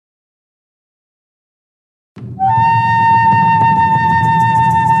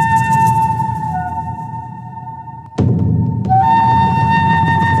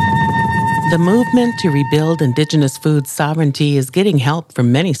The movement to rebuild Indigenous food sovereignty is getting help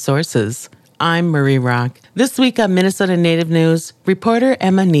from many sources. I'm Marie Rock. This week on Minnesota Native News, reporter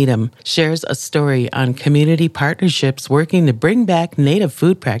Emma Needham shares a story on community partnerships working to bring back Native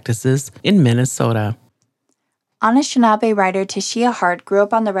food practices in Minnesota. Anishinaabe writer Tashia Hart grew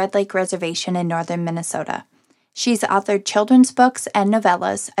up on the Red Lake Reservation in northern Minnesota. She's authored children's books and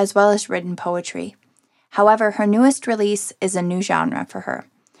novellas, as well as written poetry. However, her newest release is a new genre for her.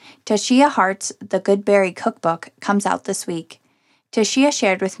 Tashia Hart's The Goodberry Cookbook comes out this week. Tashia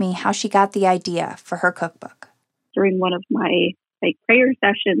shared with me how she got the idea for her cookbook. During one of my prayer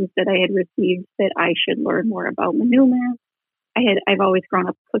sessions that I had received that I should learn more about Manoomin. I've always grown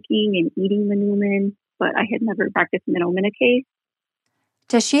up cooking and eating Manoomin, but I had never practiced Manominake.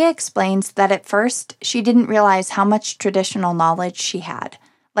 Tashia explains that at first she didn't realize how much traditional knowledge she had.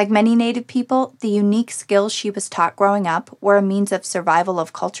 Like many Native people, the unique skills she was taught growing up were a means of survival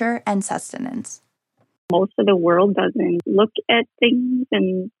of culture and sustenance. Most of the world doesn't look at things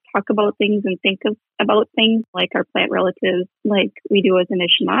and talk about things and think about things like our plant relatives, like we do as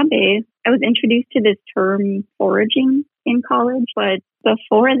Anishinaabe. I was introduced to this term foraging in college, but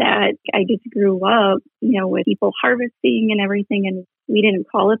before that, I just grew up, with people harvesting and everything, and we didn't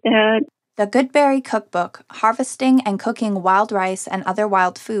call it that. The Goodberry Cookbook, Harvesting and Cooking Wild Rice and Other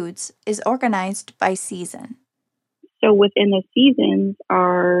Wild Foods, is organized by season. So within the seasons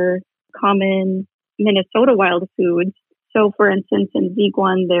are common Minnesota wild foods. So for instance, in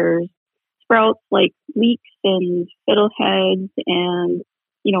Ziguan, there's sprouts like leeks and fiddleheads and,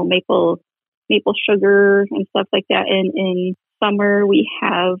 maple sugar and stuff like that. And in summer, we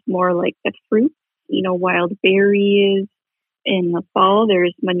have more like the fruits, wild berries. In the fall,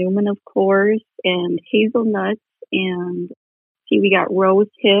 there's Manoomin, of course, and hazelnuts, and we got rose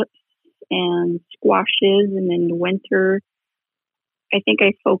hips and squashes. And in winter, I think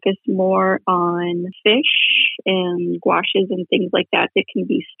I focus more on fish and squashes and things like that can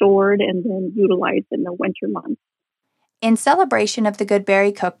be stored and then utilized in the winter months. In celebration of the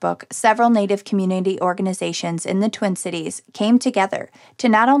Goodberry Cookbook, several Native community organizations in the Twin Cities came together to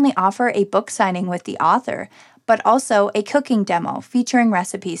not only offer a book signing with the author, but also a cooking demo featuring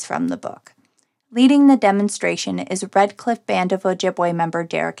recipes from the book. Leading the demonstration is Red Cliff Band of Ojibwe member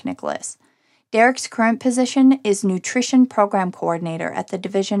Derek Nicholas. Derek's current position is Nutrition Program Coordinator at the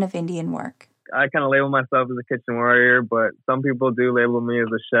Division of Indian Work. I kind of label myself as a kitchen warrior, but some people do label me as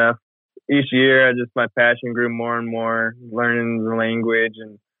a chef. Each year, my passion grew more and more, learning the language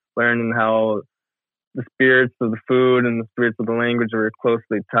and learning how the spirits of the food and the spirits of the language were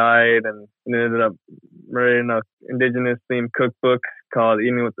closely tied, and ended up writing an Indigenous-themed cookbook called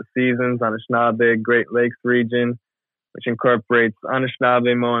Eating with the Seasons, Anishinaabe Great Lakes region, which incorporates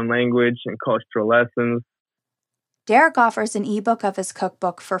Anishinaabe-Moan language and cultural lessons. Derek offers an ebook of his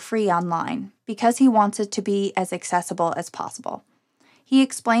cookbook for free online because he wants it to be as accessible as possible. He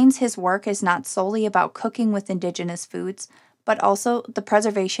explains his work is not solely about cooking with Indigenous foods, but also the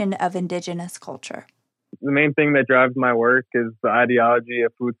preservation of Indigenous culture. The main thing that drives my work is the ideology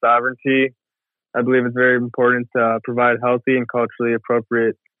of food sovereignty. I believe it's very important to provide healthy and culturally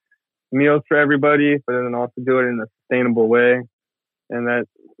appropriate meals for everybody, but then also do it in a sustainable way. And that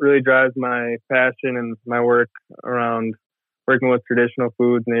really drives my passion and my work around working with traditional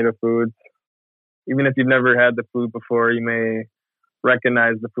foods, Native foods. Even if you've never had the food before, you may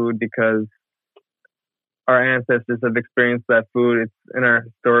recognize the food because our ancestors have experienced that food. It's in our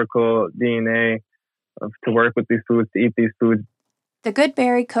historical DNA to work with these foods, to eat these foods. The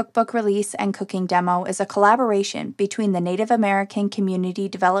Goodberry Cookbook release and cooking demo is a collaboration between the Native American Community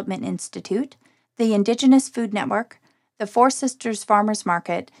Development Institute, the Indigenous Food Network, the Four Sisters Farmers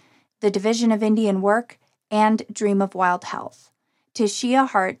Market, the Division of Indian Work, and Dream of Wild Health. Tashia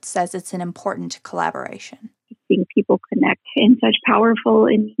Hart says it's an important collaboration. Seeing people connect in such powerful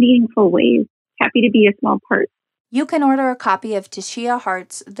and meaningful ways. Happy to be a small part. You can order a copy of Tashia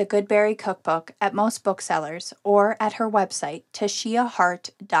Hart's The Goodberry Cookbook at most booksellers or at her website,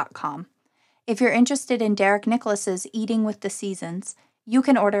 tashiahart.com. If you're interested in Derek Nicholas's Eating with the Seasons, you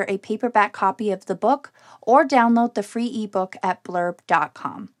can order a paperback copy of the book or download the free ebook at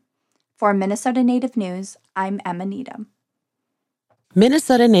blurb.com. For Minnesota Native News, I'm Emma Needham.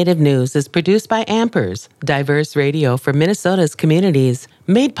 Minnesota Native News is produced by Ampers, diverse radio for Minnesota's communities,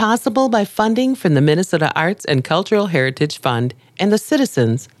 made possible by funding from the Minnesota Arts and Cultural Heritage Fund and the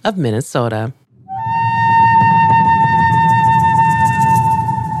citizens of Minnesota.